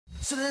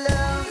to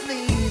love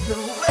me the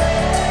way.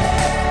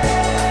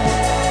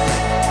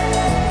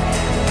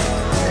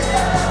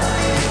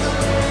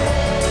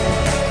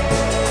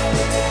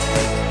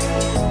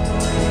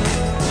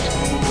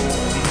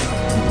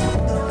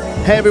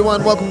 Hey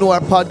everyone, welcome to our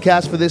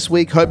podcast for this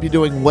week. Hope you're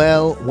doing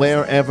well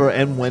wherever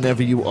and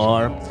whenever you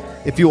are.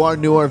 If you are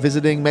new or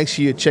visiting, make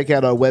sure you check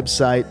out our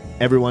website,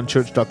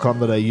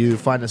 everyonechurch.com.au.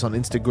 Find us on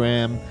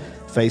Instagram,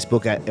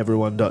 Facebook at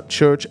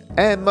everyone.church.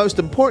 And most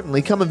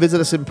importantly, come and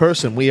visit us in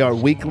person. We are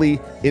weekly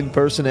in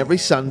person every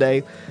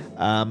Sunday.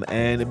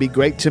 And it'd be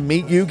great to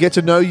meet you, get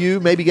to know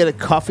you, maybe get a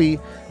coffee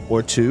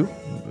or two,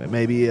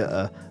 maybe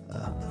a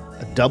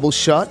double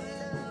shot.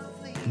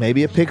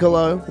 Maybe a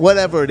piccolo,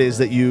 whatever it is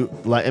that you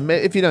like. And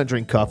if you don't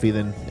drink coffee,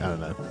 then, I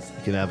don't know,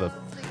 you can have a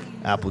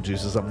apple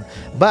juice or something.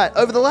 But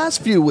over the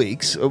last few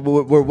weeks,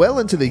 we're well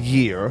into the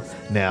year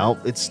now.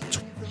 It's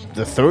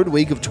the third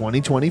week of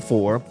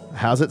 2024.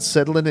 How's it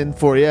settling in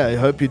for you? I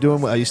hope you're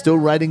doing well. Are you still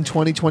writing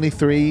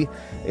 2023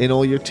 in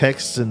all your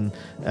texts and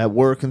at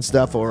work and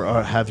stuff, or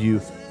have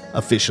you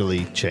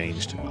officially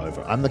changed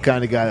over? I'm the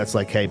kind of guy that's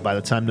like, hey, by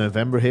the time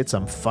November hits,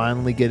 I'm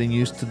finally getting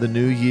used to the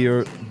new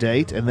year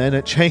date, and then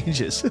it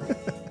changes.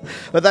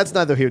 But that's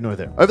neither here nor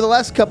there. Over the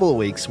last couple of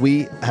weeks,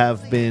 we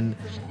have been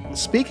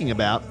speaking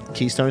about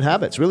keystone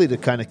habits, really to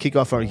kind of kick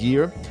off our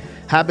year.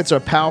 Habits are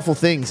powerful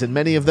things, and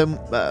many of them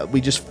we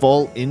just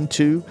fall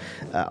into.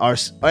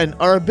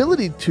 Our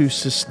ability to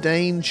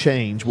sustain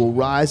change will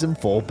rise and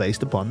fall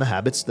based upon the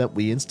habits that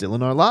we instill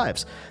in our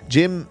lives.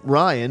 Jim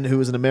Ryan, who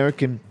is an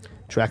American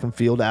track and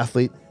field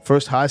athlete,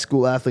 first high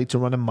school athlete to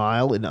run a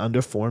mile in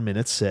under 4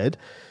 minutes, said,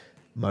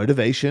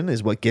 motivation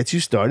is what gets you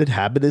started.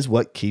 Habit is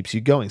what keeps you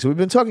going. So we've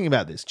been talking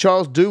about this.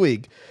 Charles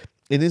Duhigg,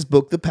 in his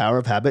book, The Power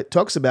of Habit,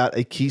 talks about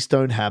a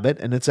keystone habit,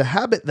 and it's a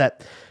habit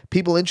that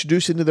people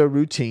introduce into their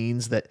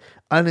routines that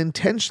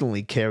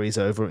unintentionally carries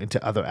over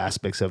into other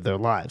aspects of their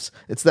lives.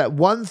 It's that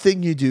one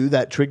thing you do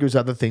that triggers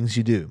other things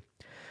you do.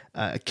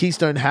 A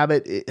keystone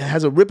habit, it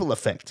has a ripple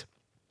effect.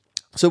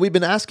 So we've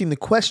been asking the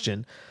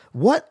question,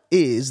 what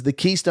is the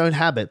keystone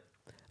habit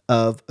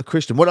of a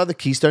Christian? What are the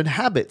keystone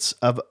habits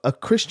of a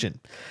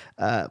Christian?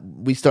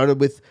 We started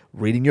with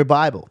reading your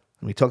Bible.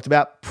 We talked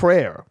about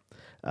prayer.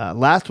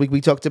 Last week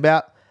we talked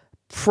about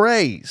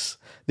praise.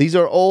 These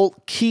are all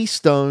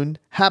keystone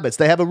habits.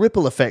 They have a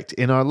ripple effect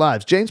in our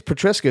lives. James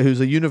Petreska,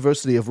 who's a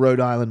University of Rhode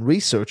Island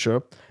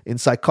researcher in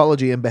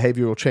psychology and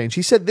behavioral change,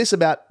 he said this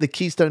about the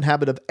keystone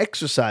habit of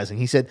exercising.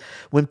 He said,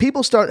 when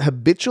people start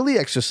habitually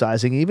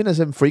exercising, even as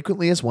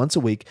infrequently as once a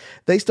week,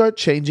 they start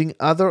changing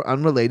other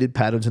unrelated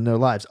patterns in their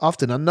lives,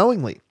 often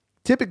unknowingly.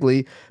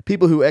 Typically,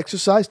 people who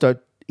exercise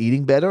start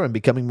eating better and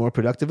becoming more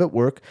productive at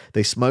work.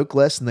 They smoke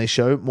less and they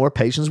show more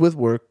patience with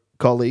work,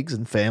 colleagues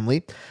and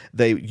family.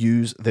 They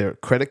use their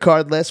credit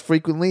card less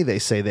frequently. They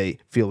say they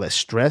feel less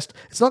stressed.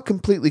 It's not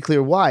completely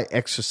clear why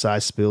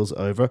exercise spills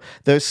over.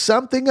 There's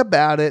something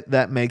about it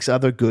that makes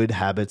other good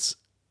habits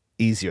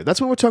easier. That's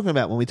what we're talking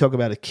about when we talk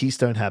about a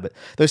keystone habit.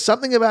 There's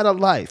something about a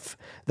life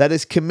that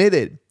is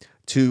committed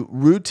to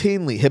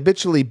routinely,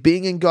 habitually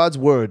being in God's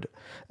Word,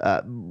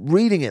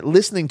 reading it,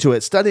 listening to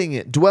it, studying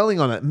it,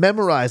 dwelling on it,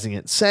 memorizing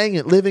it, saying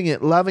it, living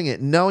it, loving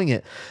it, knowing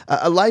it.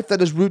 A life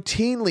that is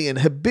routinely and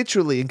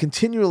habitually and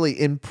continually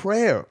in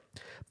prayer,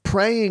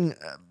 praying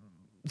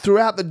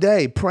throughout the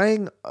day,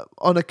 praying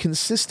on a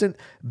consistent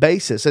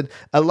basis, and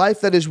a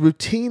life that is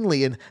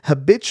routinely and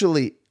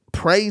habitually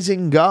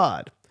praising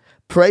God,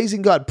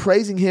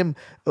 praising Him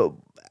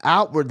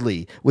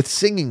outwardly, with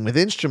singing, with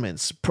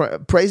instruments,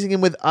 praising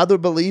Him with other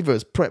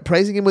believers,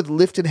 praising Him with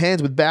lifted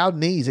hands, with bowed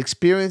knees,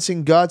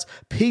 experiencing God's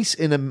peace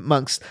in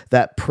amongst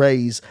that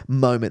praise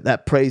moment,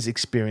 that praise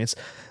experience.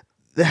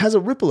 That has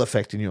a ripple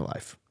effect in your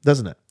life,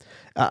 doesn't it?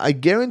 I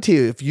guarantee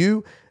you, if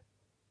you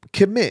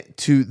commit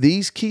to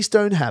these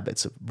keystone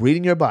habits of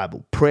reading your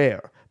Bible,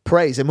 prayer,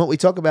 praise, and what we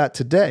talk about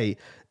today,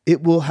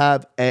 it will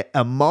have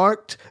a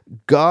marked,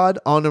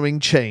 God-honoring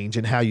change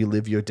in how you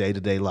live your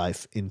day-to-day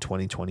life in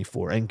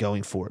 2024 and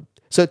going forward.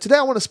 So today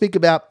I want to speak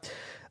about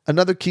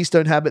another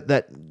keystone habit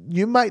that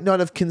you might not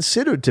have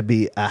considered to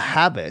be a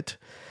habit,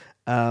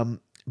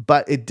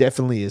 but it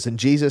definitely is. And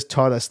Jesus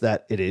taught us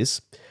that it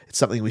is. It's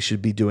something we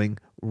should be doing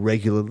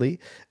regularly.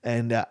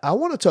 And I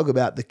want to talk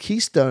about the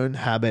keystone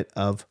habit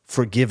of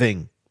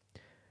forgiving.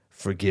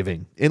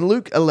 Forgiving. In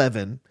Luke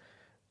 11,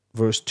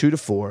 verse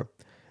 2-4,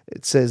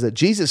 it says that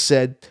Jesus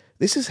said,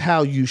 "This is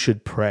how you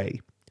should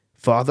pray.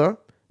 Father,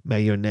 may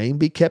your name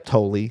be kept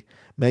holy.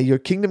 May your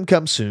kingdom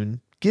come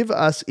soon. Give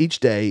us each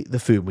day the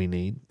food we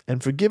need,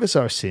 and forgive us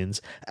our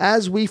sins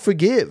as we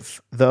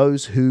forgive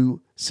those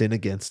who sin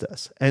against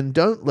us. And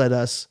don't let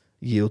us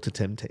yield to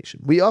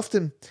temptation." We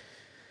often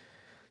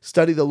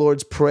study the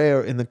Lord's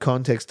Prayer in the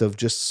context of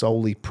just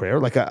solely prayer.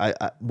 Like I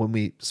when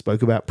we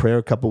spoke about prayer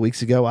a couple of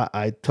weeks ago,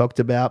 I talked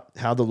about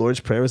how the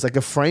Lord's Prayer is like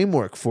a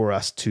framework for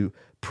us to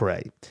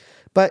pray.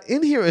 But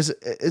in here is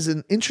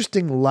an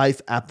interesting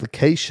life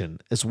application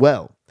as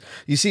well.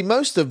 You see,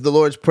 most of the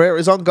Lord's Prayer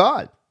is on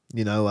God.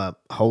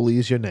 Holy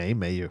is your name,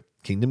 may your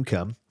kingdom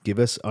come, give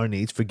us our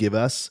needs, forgive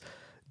us,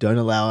 don't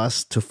allow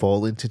us to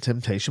fall into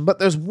temptation. But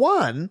there's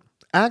one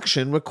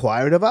action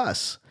required of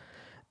us.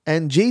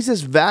 And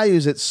Jesus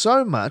values it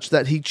so much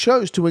that he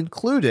chose to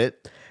include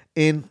it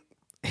in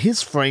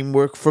his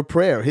framework for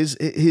prayer,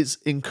 his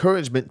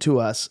encouragement to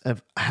us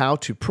of how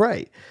to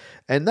pray.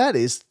 And that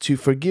is to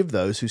forgive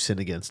those who sin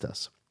against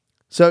us.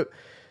 So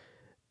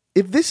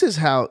if this is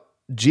how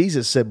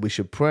Jesus said we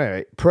should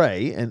pray,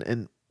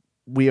 and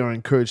we are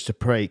encouraged to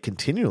pray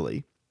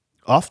continually,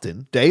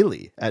 often,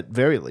 daily, at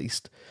very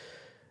least,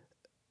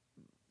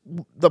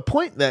 the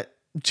point that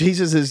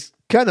Jesus is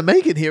kind of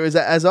making here is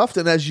that as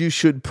often as you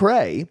should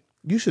pray,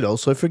 you should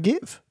also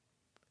forgive.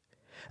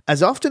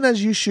 As often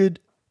as you should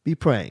be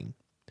praying,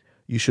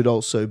 you should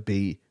also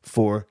be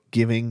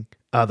forgiving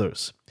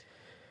others.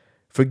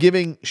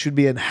 Forgiving should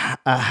be a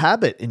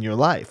habit in your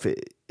life.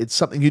 It's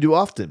something you do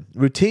often,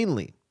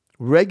 routinely,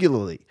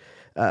 regularly.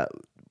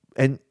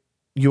 And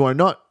you are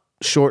not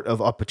short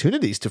of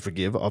opportunities to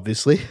forgive,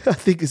 obviously. I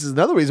think this is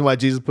another reason why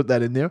Jesus put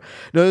that in there.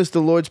 Notice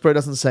the Lord's Prayer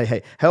doesn't say,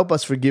 hey, help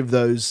us forgive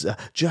those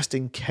just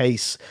in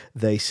case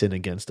they sin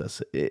against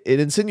us. It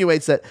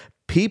insinuates that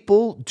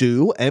people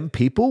do and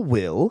people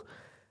will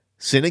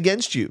sin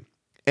against you.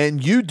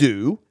 And you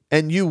do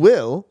and you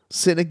will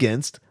sin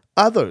against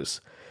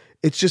others.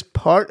 It's just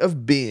part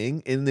of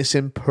being in this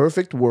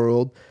imperfect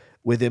world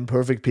with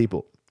imperfect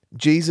people.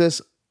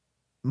 Jesus,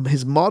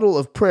 his model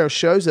of prayer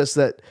shows us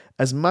that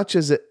as much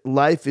as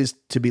life is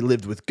to be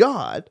lived with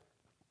God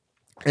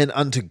and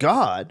unto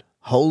God,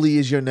 holy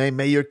is your name,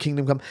 may your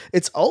kingdom come,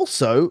 it's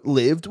also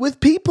lived with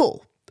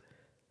people,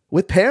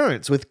 with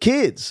parents, with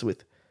kids,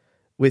 with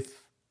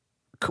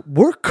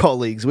work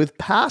colleagues, with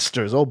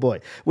pastors, oh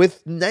boy,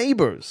 with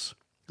neighbors.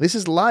 This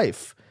is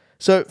life.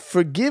 So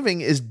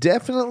forgiving is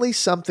definitely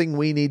something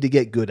we need to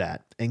get good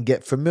at and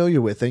get familiar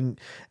with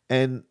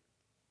and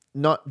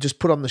not just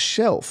put on the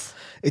shelf.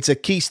 It's a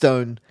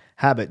keystone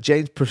habit.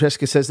 James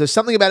Prochaska says there's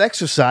something about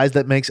exercise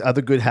that makes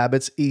other good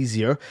habits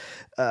easier.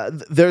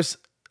 There's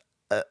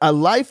a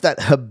life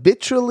that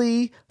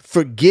habitually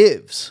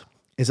forgives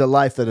is a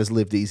life that is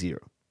lived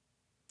easier.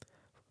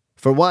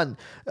 For one,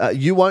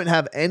 you won't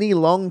have any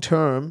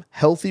long-term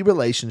healthy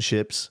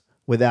relationships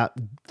without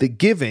the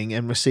giving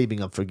and receiving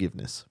of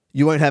forgiveness.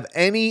 You won't have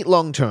any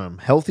long-term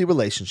healthy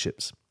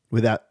relationships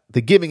without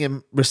the giving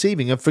and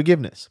receiving of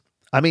forgiveness.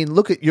 I mean,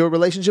 look at your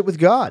relationship with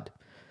God.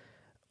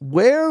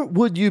 Where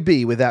would you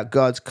be without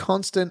God's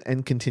constant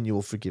and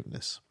continual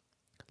forgiveness?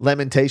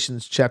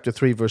 Lamentations chapter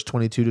 3, verse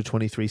 22 to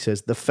 23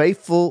 says, the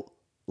faithful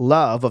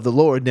love of the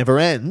Lord never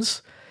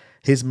ends.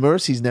 His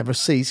mercies never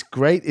cease.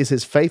 Great is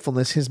his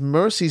faithfulness. His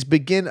mercies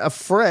begin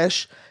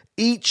afresh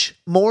each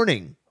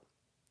morning.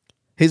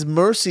 His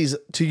mercies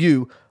to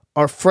you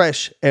are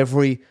fresh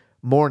every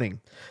morning.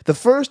 The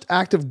first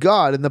act of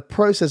God in the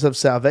process of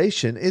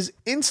salvation is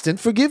instant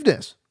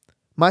forgiveness.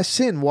 My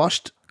sin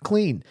washed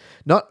clean,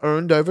 not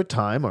earned over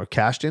time or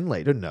cashed in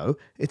later. No,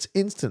 it's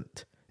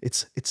instant.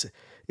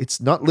 It's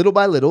not little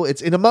by little.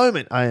 It's in a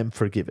moment I am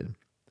forgiven.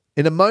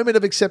 In a moment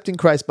of accepting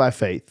Christ by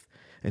faith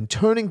and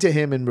turning to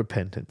him in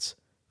repentance,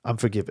 I'm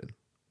forgiven.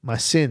 My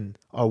sins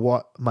are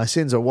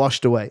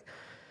washed away.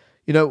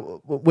 You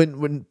know,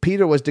 when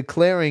Peter was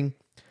declaring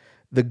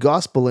the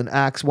gospel in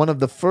Acts, one of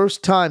the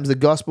first times the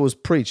gospel was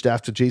preached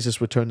after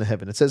Jesus returned to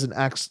heaven. It says in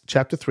Acts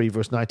chapter 3,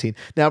 verse 19,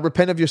 now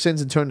repent of your sins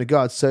and turn to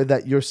God so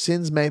that your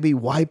sins may be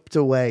wiped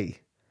away.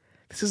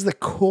 This is the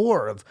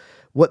core of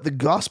what the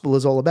gospel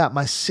is all about.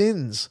 My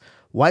sins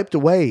wiped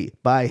away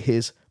by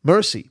his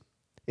mercy.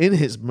 In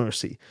his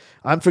mercy,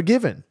 I'm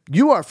forgiven.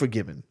 You are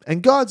forgiven.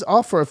 And God's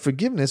offer of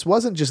forgiveness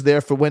wasn't just there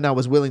for when I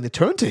was willing to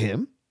turn to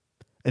him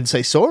and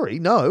say sorry.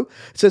 No,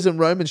 it says in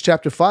Romans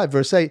chapter 5,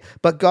 verse 8,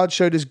 but God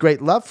showed his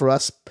great love for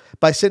us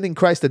by sending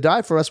Christ to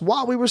die for us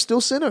while we were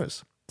still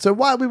sinners. So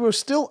while we were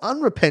still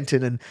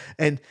unrepentant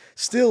and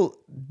still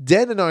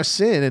dead in our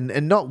sin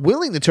and not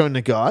willing to turn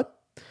to God,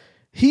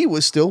 he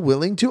was still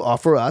willing to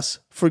offer us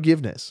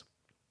forgiveness.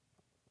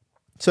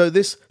 So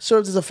this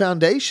serves as a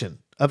foundation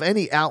of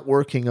any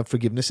outworking of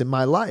forgiveness in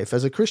my life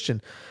as a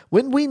Christian.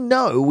 When we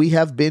know we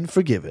have been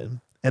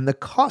forgiven and the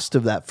cost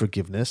of that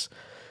forgiveness,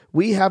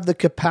 we have the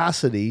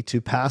capacity to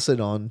pass it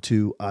on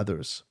to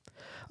others.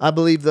 I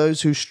believe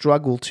those who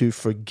struggle to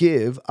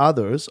forgive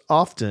others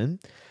often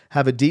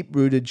have a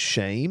deep-rooted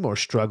shame or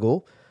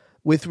struggle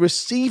with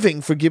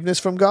receiving forgiveness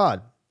from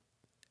God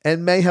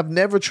and may have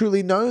never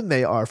truly known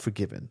they are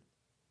forgiven.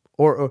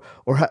 Or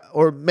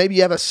maybe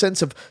you have a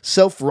sense of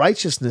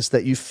self-righteousness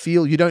that you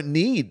feel you don't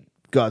need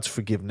God's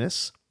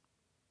forgiveness,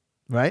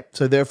 right?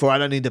 So therefore, I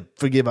don't need to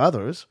forgive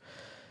others.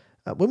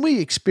 When we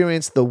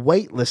experience the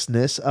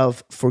weightlessness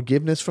of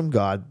forgiveness from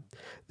God,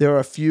 there are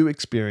a few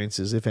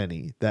experiences, if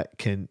any, that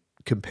can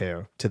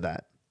compare to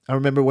that. I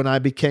remember when I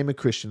became a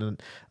Christian,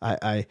 and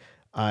I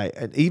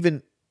and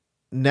even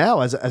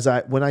now,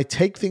 when I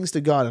take things to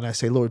God and I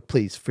say, Lord,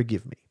 please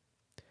forgive me,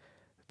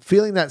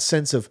 feeling that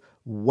sense of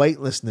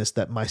weightlessness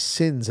that my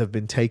sins have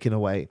been taken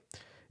away,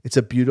 it's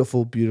a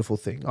beautiful, beautiful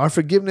thing. Our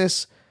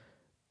forgiveness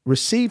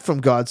received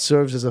from God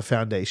serves as a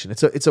foundation.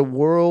 It's a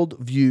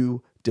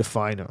worldview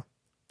definer.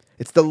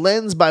 It's the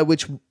lens by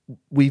which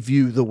we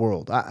view the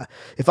world.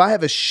 If I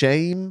have a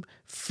shame,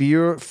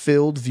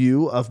 fear-filled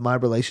view of my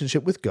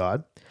relationship with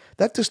God,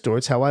 that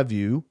distorts how I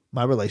view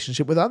my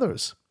relationship with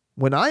others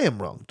when I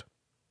am wronged.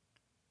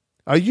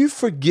 Are you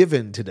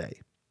forgiven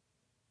today?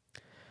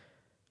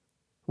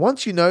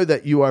 Once you know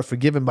that you are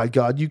forgiven by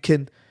God, you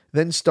can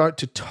then start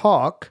to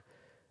talk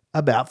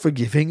about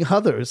forgiving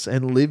others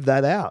and live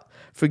that out.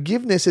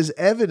 Forgiveness is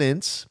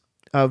evidence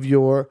of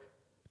your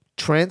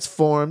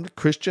transformed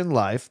Christian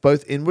life,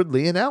 both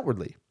inwardly and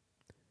outwardly.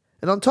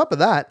 And on top of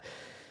that,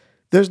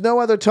 there's no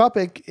other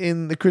topic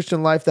in the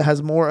Christian life that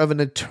has more of an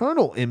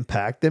eternal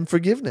impact than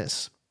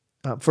forgiveness.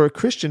 For a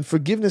Christian,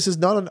 forgiveness is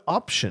not an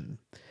option.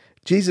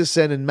 Jesus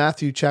said in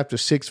Matthew chapter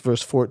 6,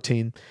 verse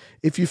 14,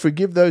 "If you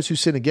forgive those who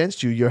sin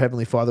against you, your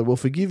heavenly Father will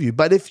forgive you.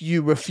 But if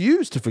you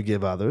refuse to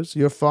forgive others,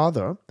 your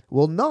Father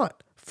will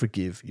not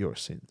forgive your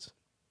sins."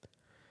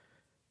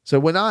 So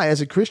when I,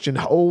 as a Christian,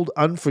 hold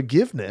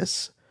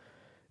unforgiveness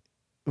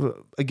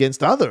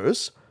against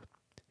others,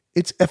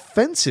 it's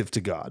offensive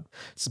to God.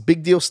 It's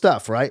big deal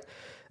stuff, right?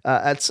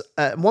 At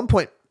one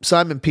point,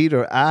 Simon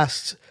Peter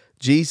asked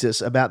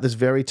Jesus about this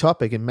very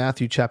topic in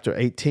Matthew chapter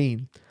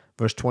 18,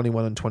 verse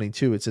 21 and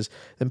 22. It says,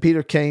 "Then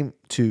Peter came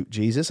to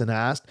Jesus and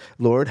asked,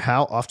 'Lord,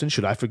 how often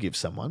should I forgive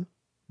someone,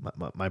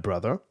 my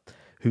brother,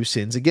 who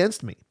sins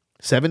against me?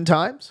 7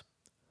 times?'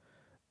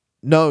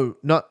 'No,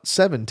 not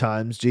 7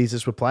 times,'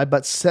 Jesus replied,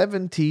 'but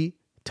 70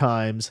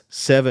 times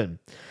 7.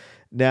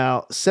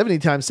 Now, 70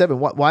 times 7,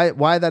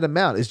 why that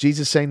amount? Is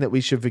Jesus saying that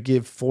we should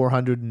forgive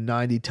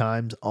 490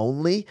 times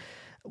only?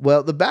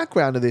 Well, the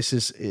background of this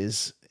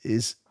is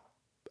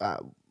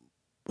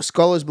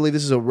scholars believe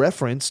this is a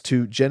reference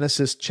to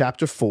Genesis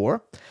chapter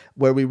 4,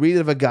 where we read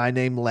of a guy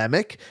named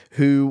Lamech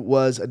who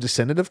was a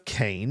descendant of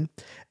Cain,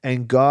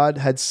 and God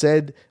had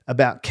said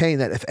about Cain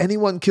that if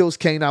anyone kills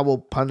Cain, I will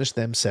punish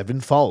them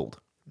 7-fold.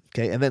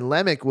 Okay, and then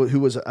Lamech, who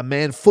was a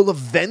man full of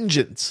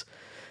vengeance,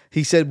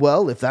 he said,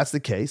 well, if that's the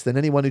case, then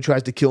anyone who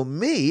tries to kill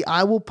me,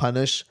 I will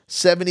punish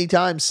 70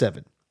 times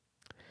 7.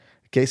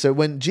 Okay, so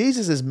when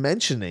Jesus is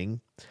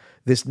mentioning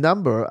this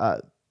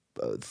number,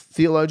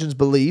 theologians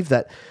believe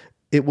that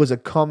it was a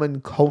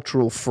common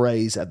cultural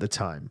phrase at the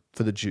time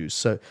for the Jews.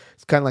 So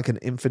it's kind of like an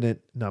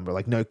infinite number,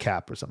 like no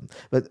cap or something.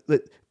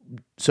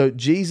 So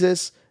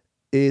Jesus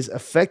is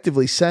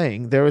effectively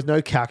saying there is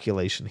no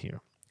calculation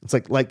here. It's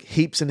like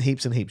heaps and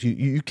heaps and heaps.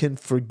 You can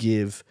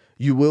forgive.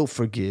 You will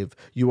forgive.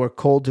 You are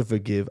called to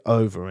forgive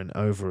over and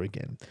over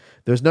again.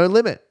 There's no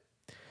limit.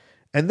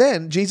 And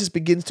then Jesus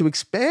begins to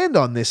expand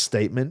on this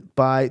statement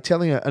by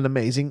telling an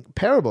amazing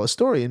parable, a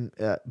story in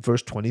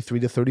verse 23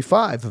 to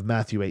 35 of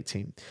Matthew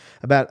 18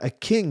 about a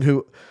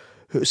king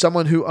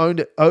someone who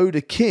owed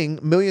a king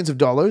millions of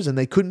dollars and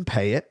they couldn't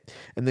pay it.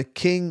 And the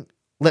king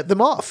let them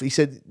off. He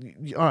said,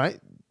 all right,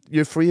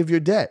 you're free of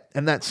your debt.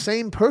 And that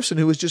same person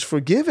who was just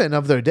forgiven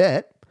of their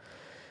debt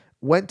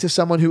went to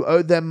someone who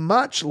owed them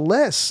much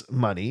less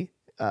money,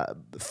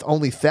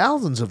 only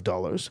thousands of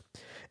dollars,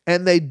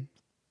 and they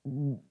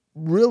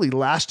really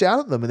lashed out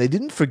at them and they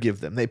didn't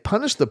forgive them. They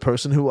punished the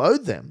person who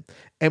owed them.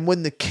 And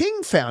when the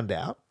king found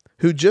out,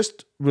 who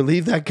just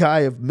relieved that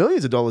guy of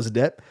millions of dollars of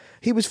debt,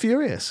 he was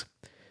furious.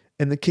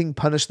 And the king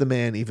punished the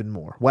man even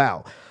more.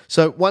 Wow.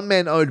 So one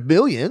man owed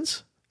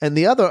millions and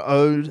the other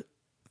owed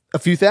a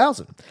few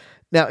thousand.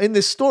 Now, in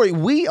this story,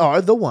 we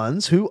are the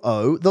ones who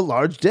owe the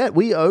large debt.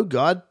 We owe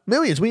God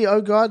millions. We owe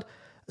God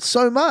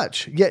so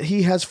much, yet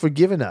he has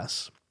forgiven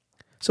us.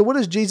 So what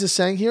is Jesus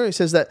saying here? He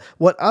says that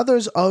what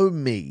others owe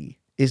me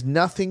is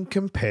nothing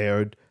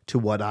compared to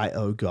what I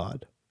owe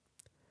God.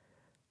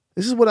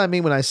 This is what I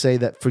mean when I say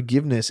that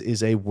forgiveness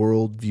is a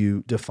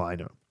worldview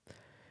definer.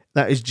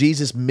 Now, is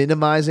Jesus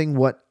minimizing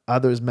what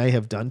others may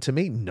have done to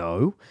me?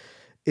 No.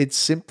 It's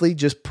simply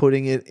just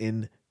putting it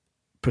in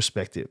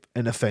perspective,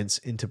 an offense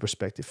into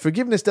perspective.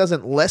 Forgiveness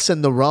doesn't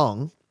lessen the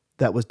wrong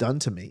that was done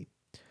to me,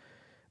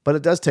 but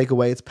it does take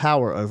away its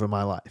power over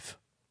my life.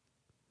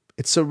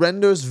 It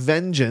surrenders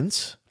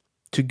vengeance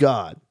to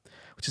God,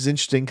 which is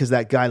interesting because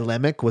that guy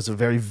Lamech was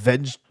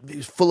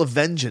full of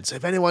vengeance.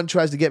 If anyone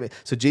tries to get me.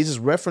 So Jesus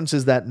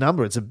references that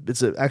number.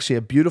 It's actually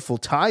a beautiful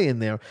tie in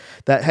there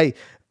that, hey,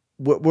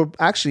 we're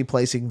actually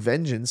placing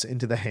vengeance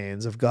into the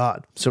hands of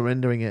God,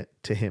 surrendering it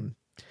to him.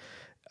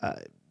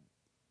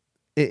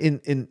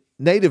 In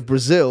native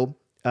Brazil,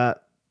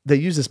 they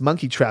use this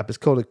monkey trap. It's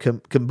called a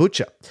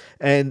kombucha,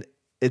 and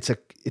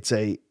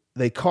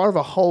they carve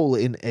a hole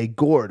in a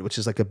gourd, which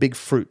is like a big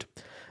fruit,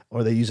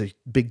 or they use a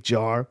big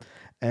jar.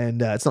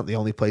 And it's not the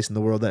only place in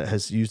the world that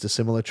has used a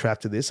similar trap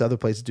to this. Other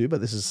places do,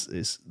 but this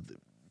is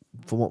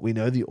from what we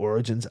know, the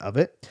origins of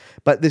it.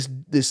 But this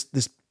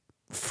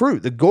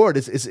fruit, the gourd,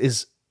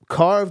 is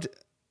carved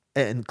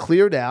and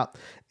cleared out,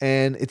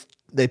 and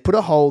they put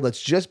a hole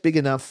that's just big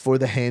enough for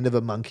the hand of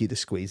a monkey to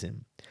squeeze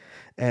in.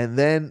 And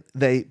then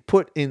they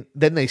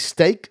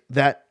stake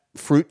that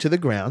fruit to the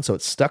ground, so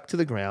it's stuck to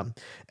the ground,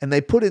 and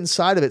they put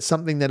inside of it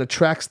something that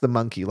attracts the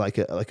monkey, like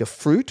a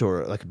fruit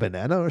or like a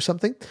banana or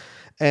something.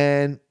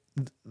 And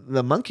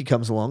the monkey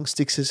comes along,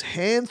 sticks his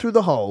hand through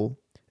the hole,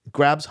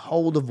 grabs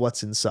hold of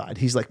what's inside.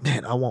 He's like,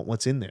 man, I want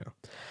what's in there.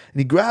 And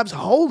he grabs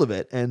hold of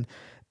it and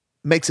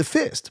makes a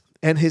fist.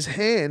 And his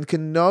hand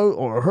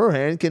or her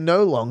hand can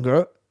no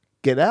longer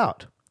get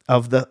out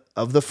of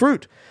the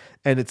fruit.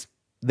 And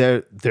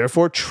they're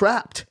therefore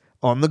trapped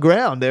on the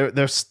ground.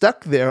 They're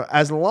stuck there.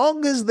 As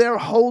long as they're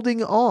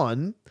holding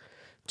on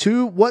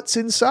to what's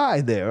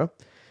inside there,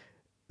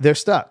 they're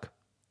stuck.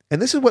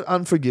 And this is what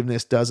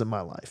unforgiveness does in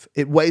my life.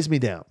 It weighs me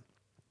down.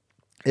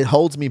 It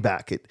holds me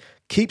back. It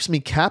keeps me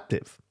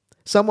captive.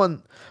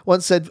 Someone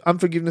once said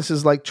unforgiveness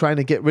is like trying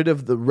to get rid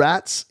of the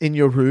rats in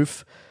your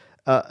roof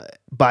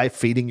by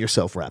feeding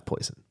yourself rat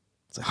poison.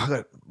 It's like, I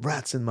got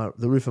rats in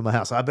the roof of my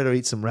house. I better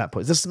eat some rat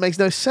poison. This makes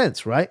no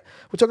sense, right?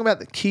 We're talking about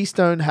the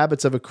keystone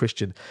habits of a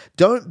Christian.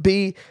 Don't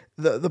be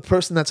the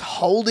person that's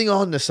holding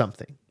on to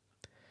something.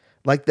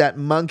 Like that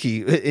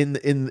monkey in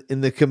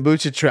the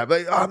kombucha trap.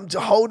 I'm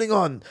holding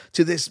on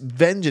to this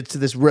vengeance, to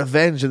this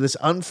revenge, to this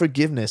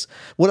unforgiveness.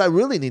 What I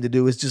really need to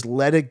do is just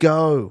let it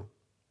go.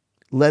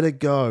 Let it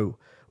go.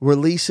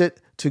 Release it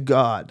to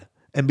God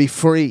and be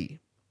free.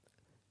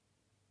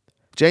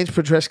 James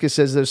Petreska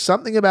says there's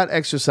something about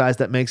exercise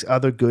that makes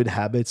other good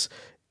habits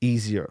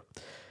easier.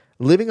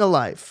 Living a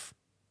life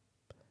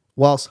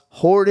whilst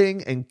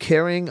hoarding and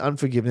carrying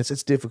unforgiveness,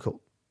 it's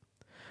difficult.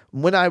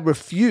 When I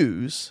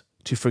refuse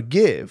to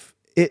forgive,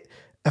 it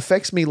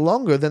affects me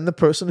longer than the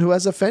person who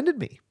has offended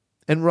me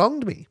and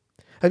wronged me.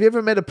 Have you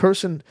ever met a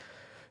person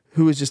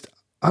who is just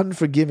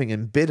unforgiving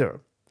and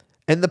bitter?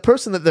 And the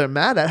person that they're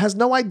mad at has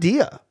no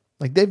idea.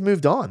 Like, they've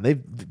moved on.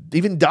 They've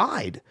even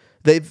died.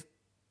 They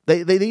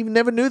even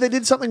never knew they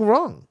did something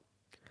wrong.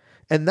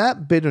 And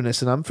that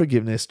bitterness and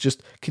unforgiveness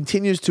just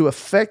continues to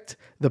affect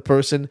the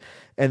person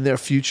and their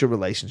future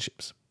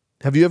relationships.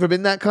 Have you ever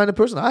been that kind of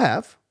person? I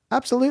have.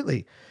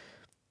 Absolutely.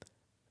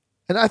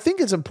 And I think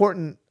it's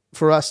important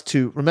for us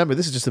to remember,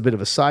 this is just a bit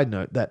of a side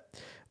note, that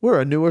we're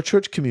a newer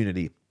church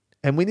community,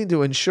 and we need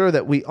to ensure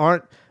that we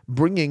aren't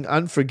bringing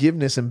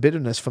unforgiveness and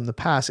bitterness from the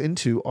past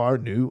into our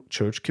new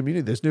church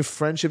community. There's new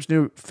friendships,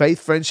 new faith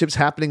friendships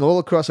happening all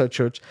across our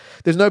church.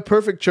 There's no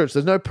perfect church.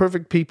 There's no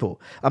perfect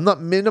people. I'm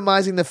not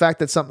minimizing the fact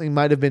that something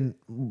might have been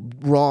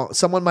wrong.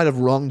 Someone might have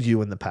wronged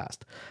you in the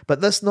past.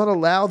 But let's not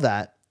allow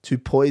that to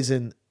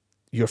poison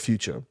your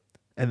future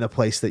and the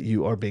place that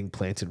you are being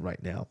planted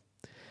right now.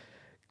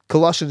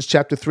 Colossians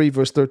chapter 3,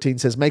 verse 13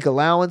 says, make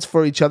allowance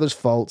for each other's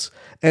faults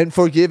and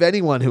forgive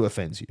anyone who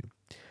offends you.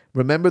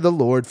 Remember, the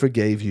Lord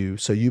forgave you,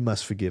 so you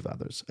must forgive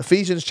others.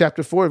 Ephesians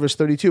chapter 4, verse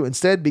 32.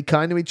 Instead, be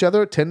kind to each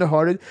other,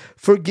 tenderhearted,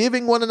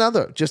 forgiving one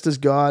another, just as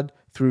God,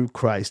 through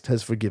Christ,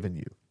 has forgiven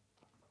you.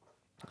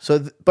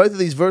 So both of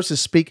these verses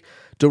speak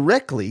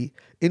directly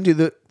into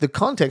the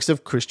context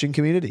of Christian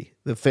community,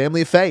 the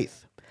family of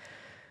faith.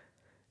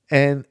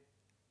 And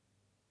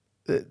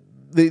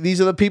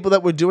these are the people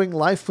that we're doing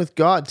life with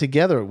God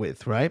together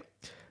with, right?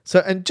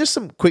 So, and just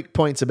some quick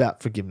points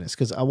about forgiveness,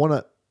 because I want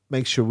to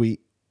make sure we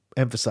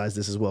emphasize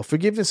this as well.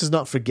 Forgiveness is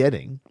not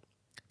forgetting.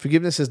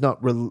 Forgiveness is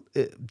not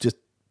just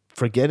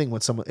forgetting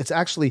what someone, it's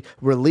actually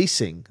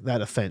releasing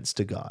that offense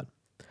to God.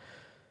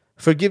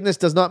 Forgiveness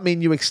does not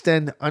mean you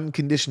extend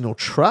unconditional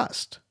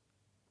trust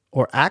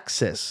or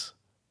access,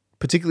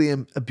 particularly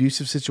in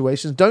abusive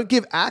situations. Don't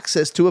give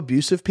access to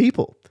abusive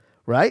people,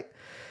 right?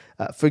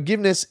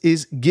 Forgiveness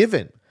is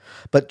given,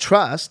 but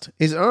trust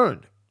is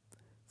earned.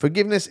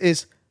 Forgiveness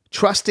is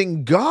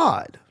trusting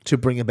God to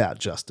bring about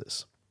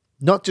justice.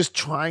 Not just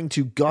trying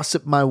to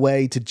gossip my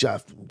way to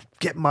just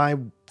get my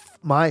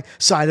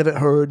side of it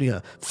heard,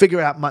 figure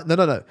out my...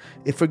 No.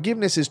 If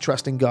forgiveness is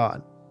trusting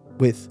God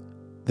with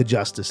the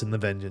justice and the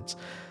vengeance.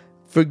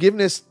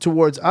 Forgiveness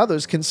towards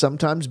others can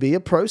sometimes be a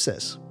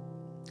process.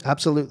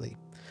 Absolutely.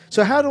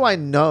 So how do I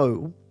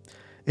know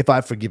if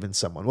I've forgiven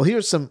someone? Well,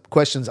 here's some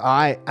questions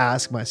I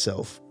ask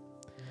myself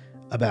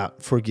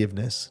about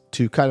forgiveness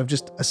to kind of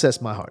just assess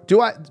my heart.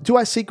 Do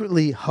I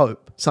secretly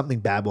hope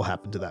something bad will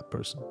happen to that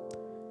person?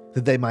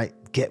 That they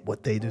might get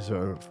what they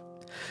deserve?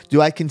 Do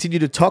I continue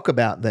to talk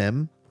about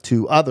them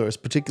to others,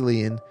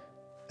 particularly in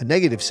a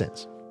negative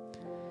sense?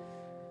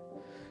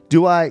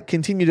 Do I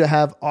continue to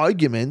have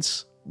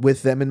arguments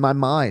with them in my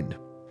mind?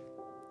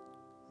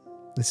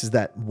 This is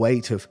that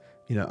weight of,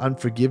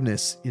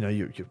 unforgiveness.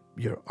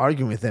 You're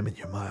arguing with them in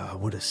your mind. I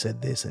would have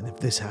said this, and if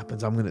this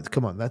happens, I'm going to...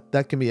 Come on,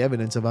 that can be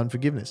evidence of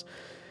unforgiveness.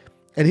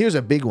 And here's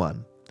a big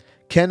one.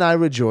 Can I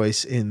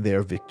rejoice in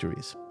their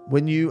victories?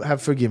 When you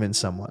have forgiven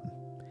someone,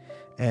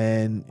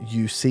 and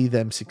you see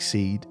them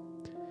succeed,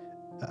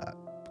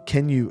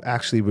 can you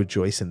actually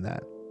rejoice in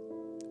that?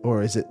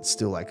 Or is it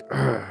still like,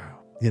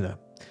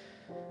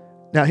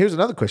 Now, here's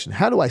another question.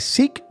 How do I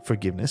seek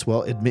forgiveness?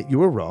 Well, admit you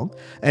were wrong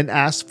and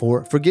ask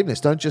for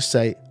forgiveness. Don't just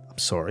say, I'm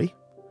sorry,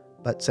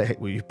 but say, hey,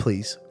 will you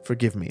please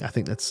forgive me? I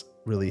think that's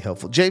really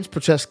helpful. James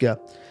Petreska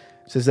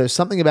says there's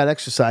something about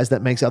exercise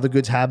that makes other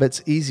good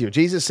habits easier.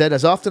 Jesus said,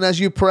 as often as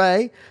you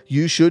pray,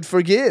 you should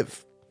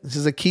forgive. This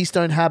is a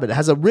keystone habit. It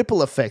has a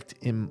ripple effect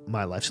in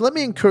my life. So let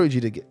me encourage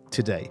you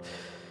today.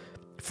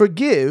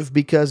 Forgive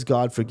because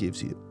God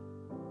forgives you.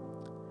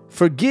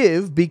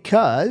 Forgive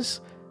because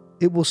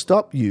it will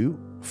stop you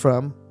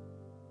from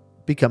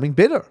becoming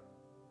bitter.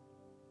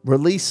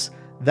 Release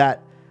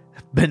that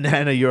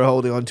banana you're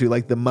holding onto,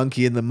 like the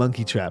monkey in the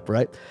monkey trap,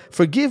 right?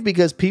 Forgive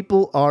because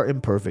people are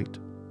imperfect.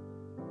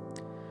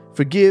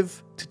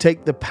 Forgive to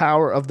take the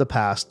power of the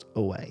past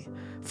away.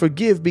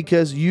 Forgive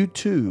because you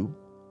too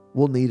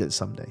will need it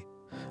someday.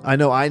 I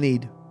know I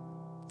need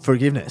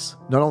forgiveness,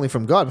 not only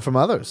from God, but from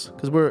others,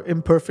 because we're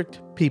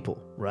imperfect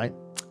people, right?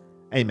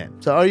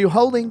 Amen. So are you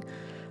holding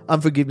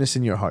unforgiveness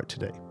in your heart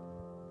today?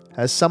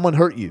 Has someone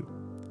hurt you?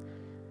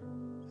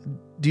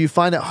 Do you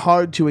find it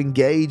hard to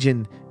engage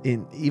in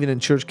even in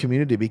church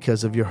community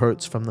because of your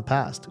hurts from the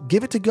past?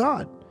 Give it to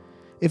God.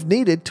 If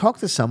needed, talk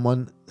to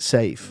someone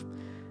safe.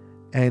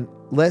 And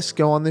let's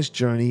go on this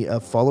journey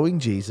of following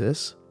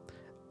Jesus,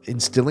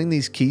 instilling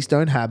these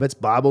keystone habits: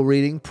 Bible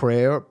reading,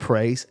 prayer,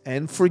 praise,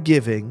 and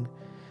forgiving.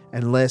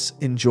 And let's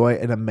enjoy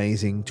an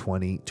amazing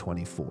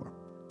 2024.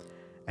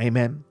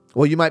 Amen.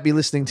 Well, you might be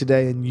listening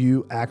today and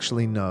you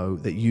actually know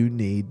that you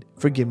need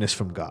forgiveness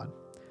from God.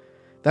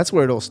 That's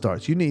where it all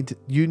starts. You need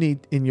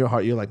in your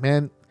heart, you're like,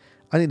 man,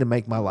 I need to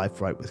make my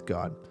life right with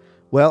God.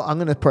 Well, I'm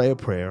going to pray a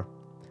prayer.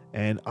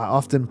 And I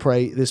often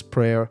pray this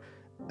prayer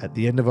at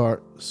the end of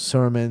our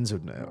sermons or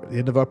at the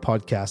end of our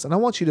podcast. And I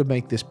want you to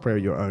make this prayer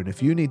your own.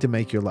 If you need to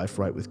make your life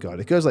right with God,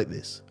 it goes like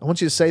this. I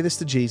want you to say this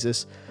to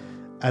Jesus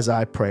as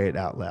I pray it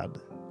out loud.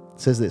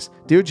 It says this: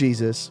 Dear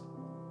Jesus,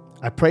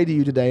 I pray to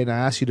you today and I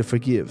ask you to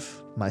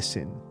forgive my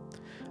sin.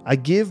 I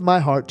give my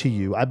heart to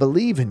you. I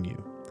believe in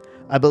you.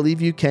 I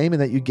believe you came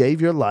and that you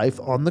gave your life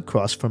on the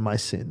cross for my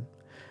sin.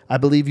 I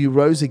believe you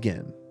rose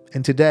again.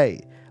 And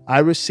today I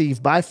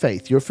receive by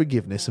faith your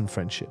forgiveness and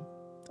friendship.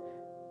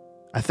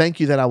 I thank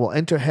you that I will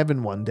enter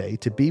heaven one day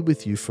to be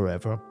with you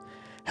forever.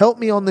 Help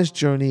me on this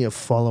journey of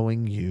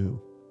following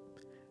you.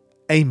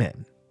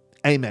 Amen.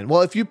 Amen.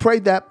 Well, if you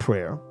prayed that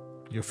prayer,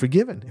 you're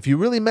forgiven. If you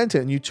really meant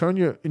it and you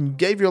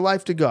gave your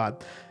life to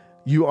God,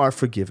 you are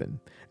forgiven.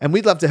 And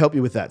we'd love to help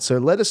you with that. So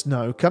let us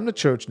know. Come to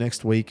church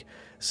next week.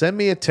 Send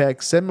me a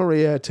text. Send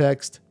Maria a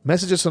text.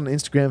 Message us on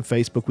Instagram,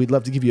 Facebook. We'd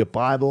love to give you a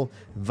Bible,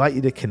 invite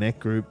you to Connect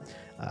Group,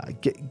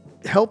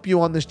 help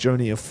you on this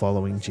journey of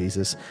following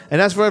Jesus.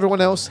 And as for everyone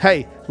else,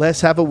 hey,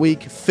 let's have a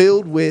week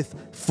filled with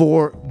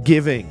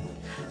forgiving.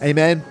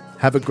 Amen.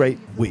 Have a great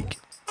week.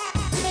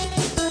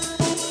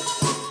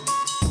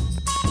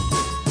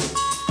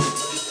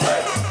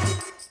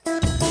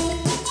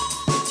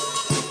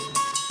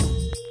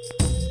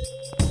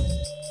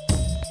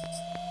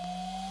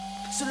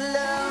 So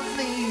love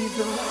me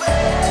the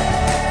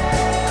way